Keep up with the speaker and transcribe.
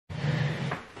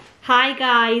Hi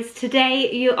guys,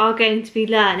 today you are going to be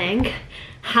learning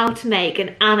how to make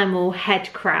an animal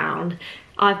head crown.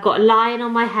 I've got a lion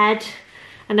on my head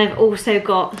and I've also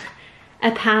got a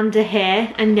panda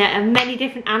here, and there are many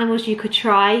different animals you could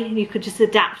try. You could just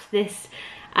adapt this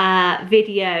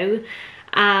video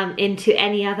into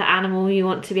any other animal you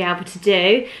want to be able to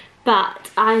do,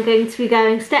 but I'm going to be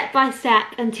going step by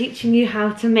step and teaching you how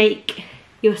to make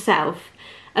yourself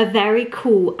a very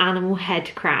cool animal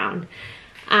head crown.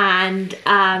 And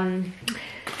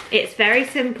it's very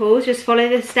simple, just follow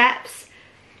the steps.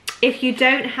 If you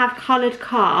don't have coloured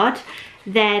card,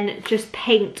 then just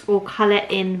paint or colour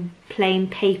in plain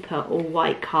paper or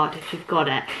white card if you've got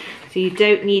it. So you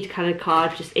don't need coloured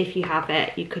card, just if you have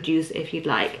it, you could use it if you'd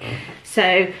like.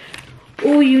 So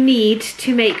all you need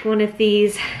to make one of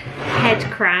these head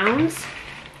crowns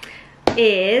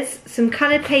is some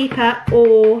coloured paper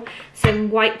or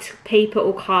some white paper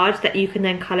or card that you can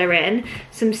then colour in,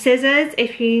 some scissors.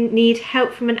 If you need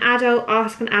help from an adult,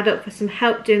 ask an adult for some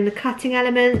help doing the cutting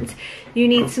element. You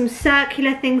need some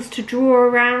circular things to draw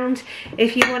around.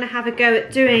 If you want to have a go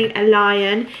at doing a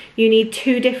lion, you need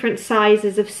 2 different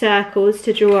sizes of circles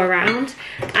to draw around.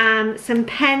 Some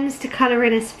pens to colour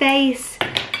in his face.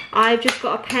 I've just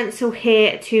got a pencil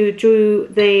here to draw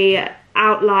the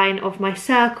outline of my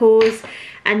circles,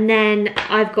 and then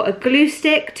I've got a glue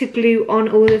stick to glue on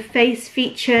all the face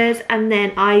features, and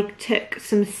then I took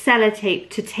some sellotape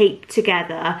to tape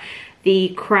together the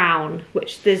crown,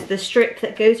 which there's the strip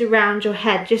that goes around your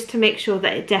head just to make sure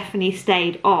that it definitely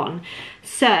stayed on.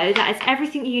 So that is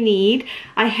everything you need.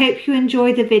 I hope you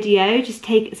enjoy the video. Just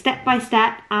take it step by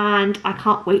step, and I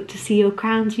can't wait to see your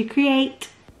crowns you create.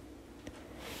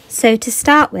 So to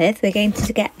start with, we're going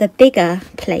to get the bigger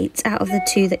plate out of the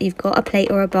 2 that you've got, a plate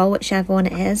or a bowl, whichever one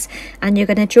it is, and you're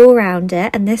going to draw around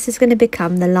it, and this is going to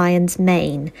become the lion's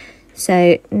mane.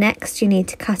 So next you need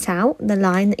to cut out the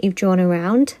line that you've drawn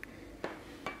around.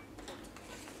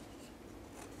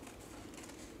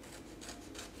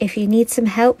 If you need some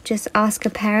help, just ask a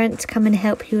parent to come and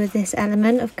help you with this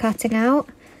element of cutting out.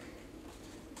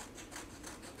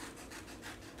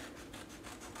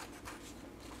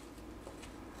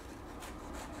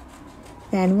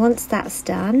 Then once that's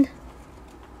done,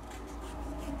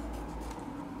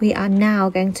 we are now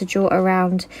going to draw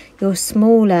around your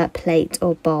smaller plate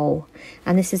or bowl,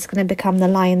 and this is going to become the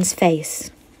lion's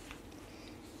face.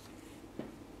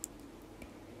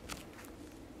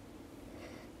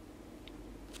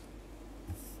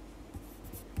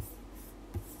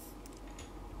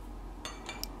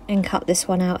 And cut this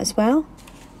one out as well.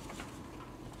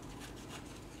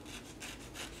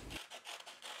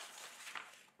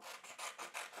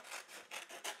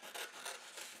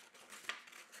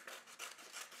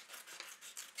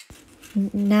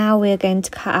 Now we're going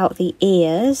to cut out the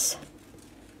ears.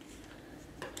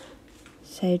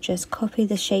 So just copy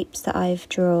the shapes that I've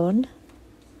drawn,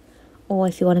 or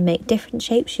if you want to make different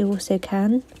shapes you also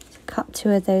can. So cut 2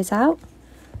 of those out.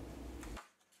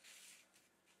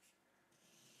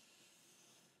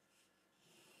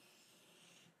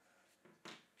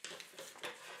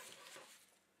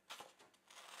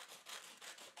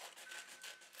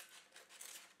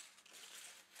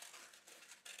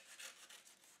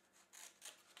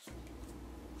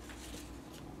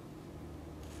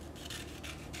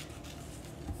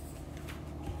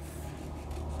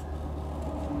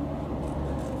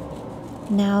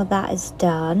 Now that is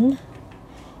done,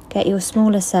 get your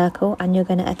smaller circle and you're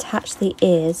going to attach the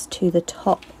ears to the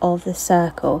top of the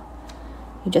circle.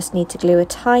 You just need to glue a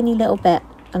tiny little bit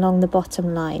along the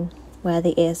bottom line where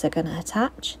the ears are going to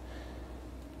attach,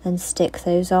 and stick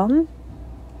those on.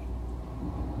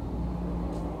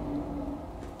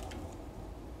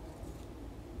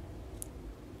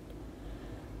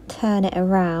 Turn it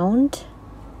around,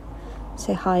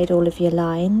 so hide all of your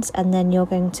lines, and then you're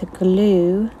going to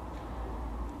glue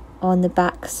on the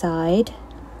back side,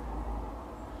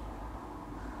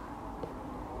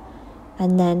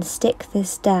 and then stick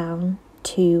this down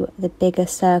to the bigger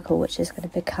circle, which is going to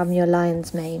become your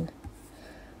lion's mane.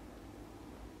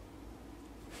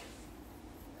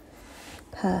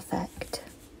 Perfect.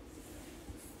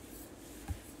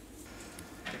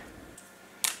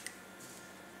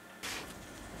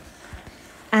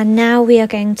 And now we are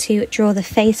going to draw the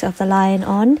face of the lion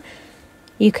on.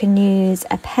 You can use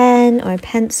a pen or a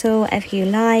pencil, whatever you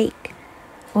like,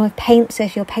 or paint. So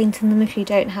if you're painting them, if you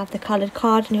don't have the coloured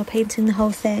card and you're painting the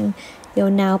whole thing, you'll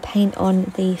now paint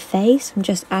on the face. I'm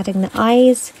just adding the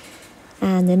eyes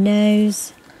and the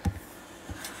nose.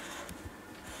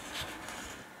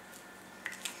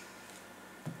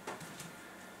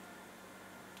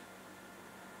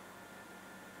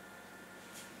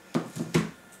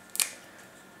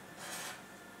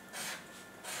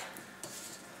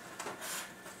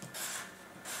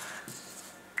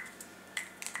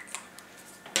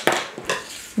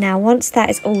 Now once that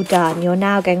is all done, you're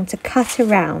now going to cut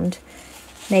around,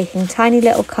 making tiny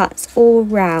little cuts all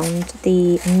round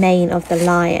the mane of the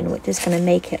lion, which is going to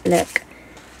make it look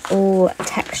all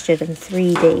textured and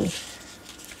 3D.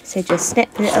 So just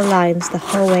snip little lines the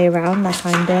whole way around like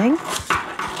I'm doing.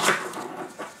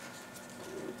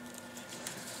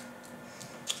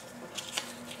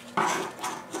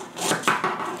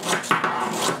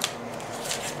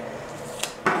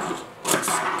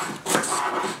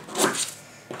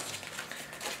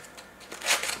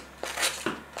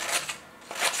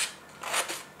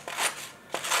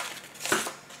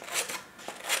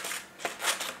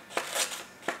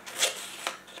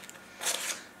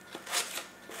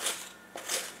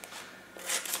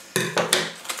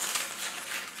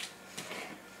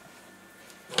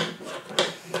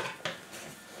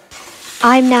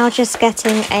 I'm now just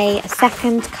getting a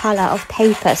second colour of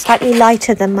paper, slightly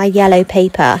lighter than my yellow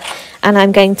paper, and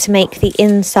I'm going to make the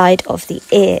inside of the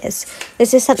ears.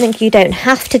 This is something you don't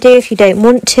have to do if you don't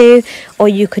want to, or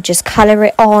you could just colour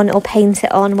it on or paint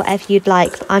it on, whatever you'd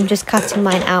like. I'm just cutting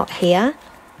mine out here.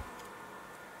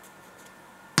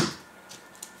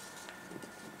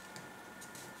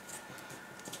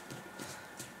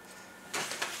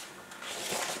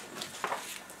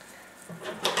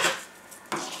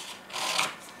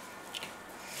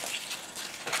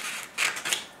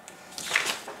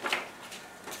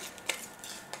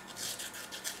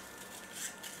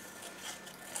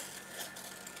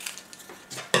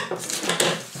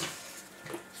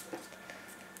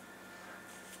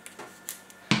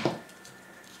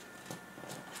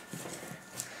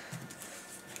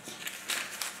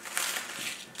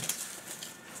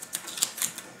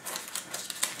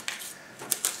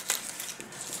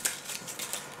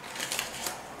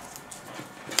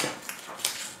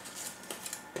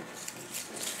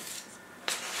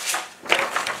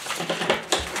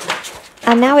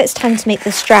 And now it's time to make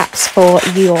the straps for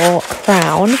your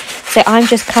crown. So I'm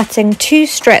just cutting 2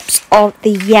 strips of the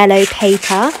yellow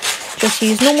paper. Just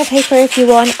use normal paper if you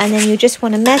want, and then you just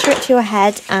want to measure it to your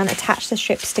head and attach the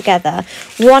strips together.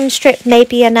 1 strip may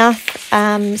be enough,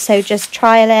 so just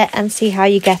trial it and see how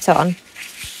you get on.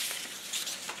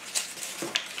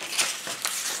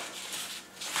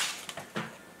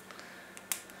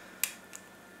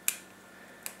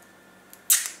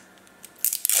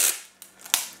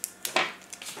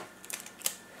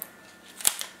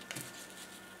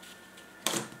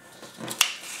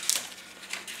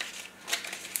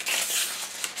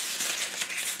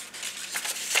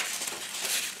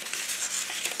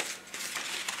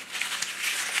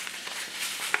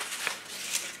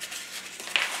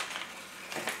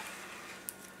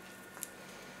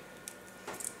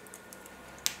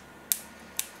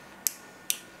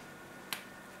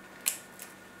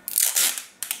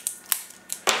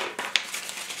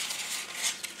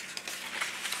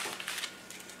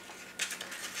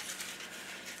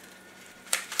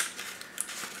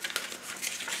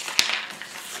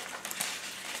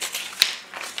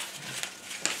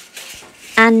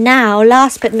 And now,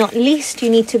 last but not least, you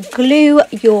need to glue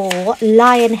your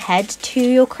lion head to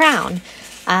your crown,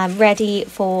 ready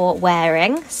for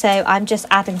wearing. So I'm just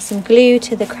adding some glue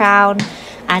to the crown,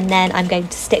 and then I'm going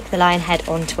to stick the lion head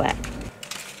onto it.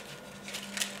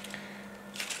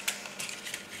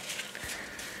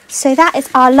 So that is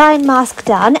our lion mask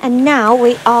done, and now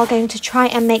we are going to try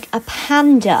and make a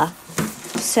panda.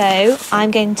 So I'm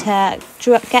going to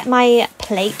get my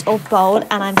plate or bowl,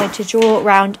 and I'm going to draw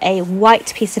around a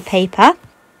white piece of paper.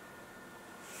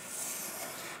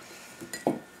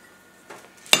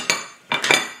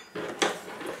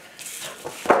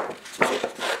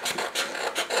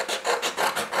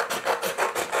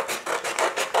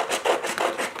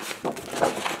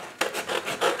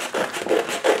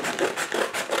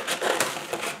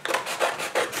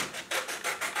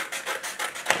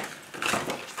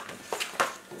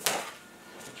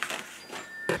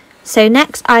 So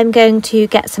next I'm going to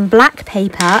get some black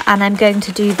paper, and I'm going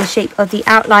to do the shape of the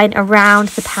outline around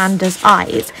the panda's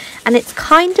eyes. And it's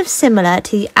kind of similar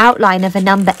to the outline of a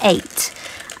number 8.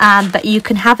 But you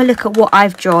can have a look at what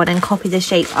I've drawn and copy the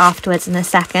shape afterwards in a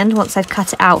second, once I've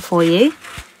cut it out for you.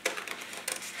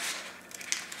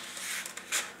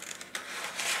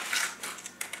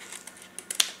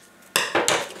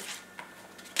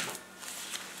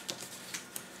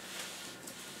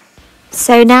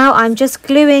 So now I'm just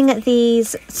gluing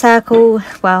these circle,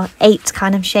 well, 8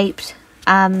 kind of shaped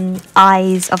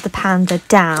eyes of the panda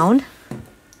down.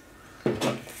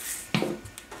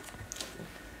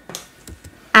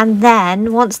 And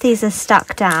then once these are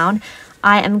stuck down,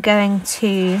 I am going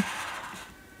to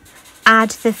add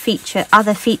the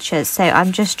other features. So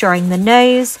I'm just drawing the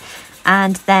nose,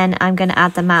 and then I'm going to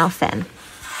add the mouth in.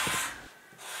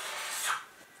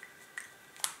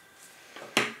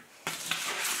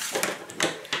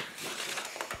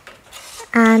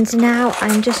 And now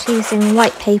I'm just using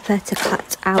white paper to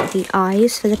cut out the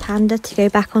eyes for the panda to go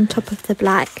back on top of the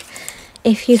black.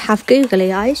 If you have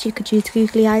googly eyes, you could use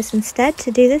googly eyes instead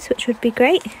to do this, which would be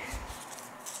great.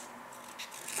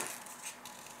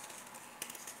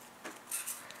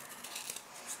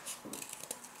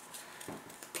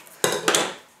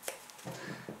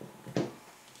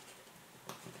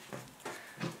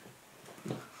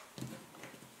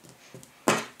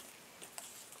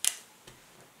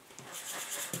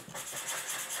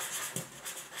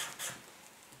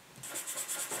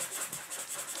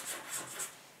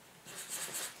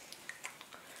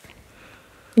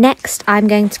 Next, I'm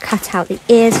going to cut out the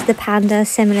ears of the panda,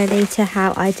 similarly to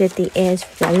how I did the ears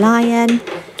for the lion,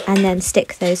 and then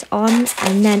stick those on.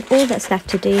 And then all that's left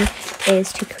to do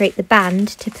is to create the band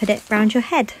to put it around your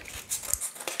head.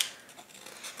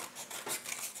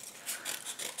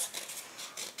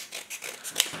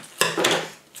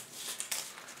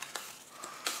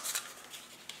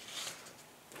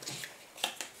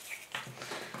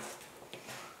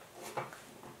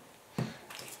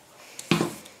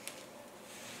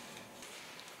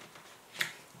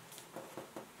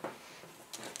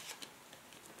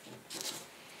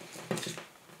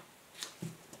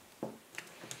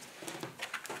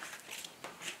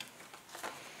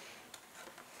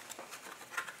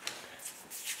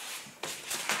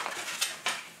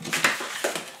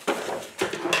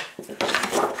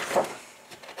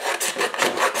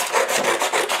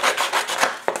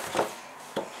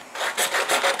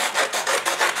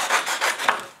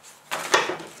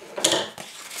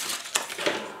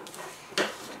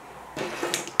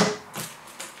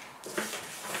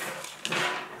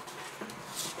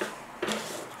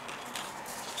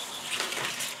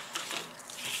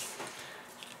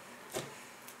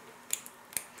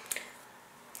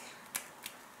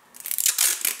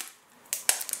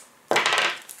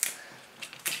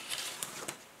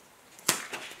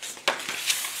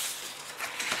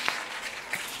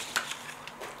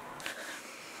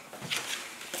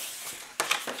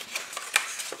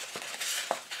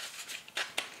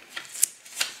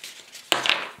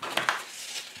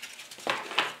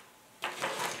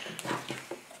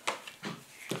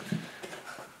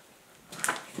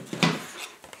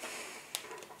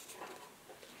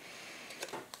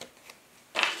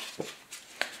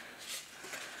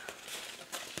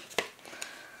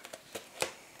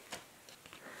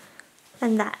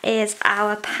 And that is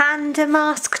our panda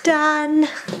mask done.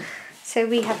 So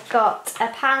we have got a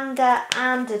panda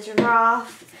and a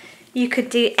giraffe. You could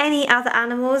do any other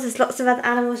animals. There's lots of other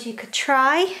animals you could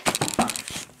try.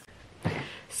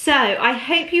 So I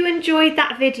hope you enjoyed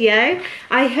that video.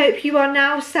 I hope you are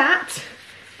now sat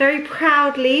very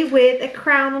proudly with a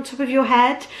crown on top of your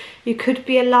head. You could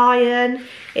be a lion,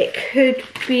 it could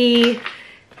be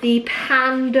the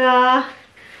panda,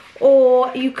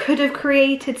 or you could have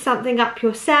created something up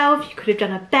yourself. You could have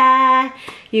done a bear,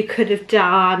 you could have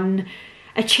done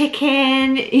a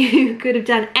chicken, you could have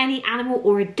done any animal,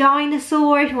 or a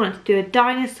dinosaur if you wanted to do a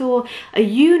dinosaur. A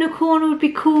unicorn would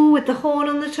be cool with the horn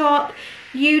on the top.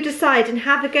 You decide and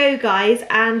have a go, guys,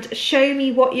 and show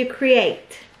me what you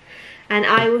create. And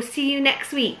I will see you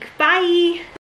next week. Bye!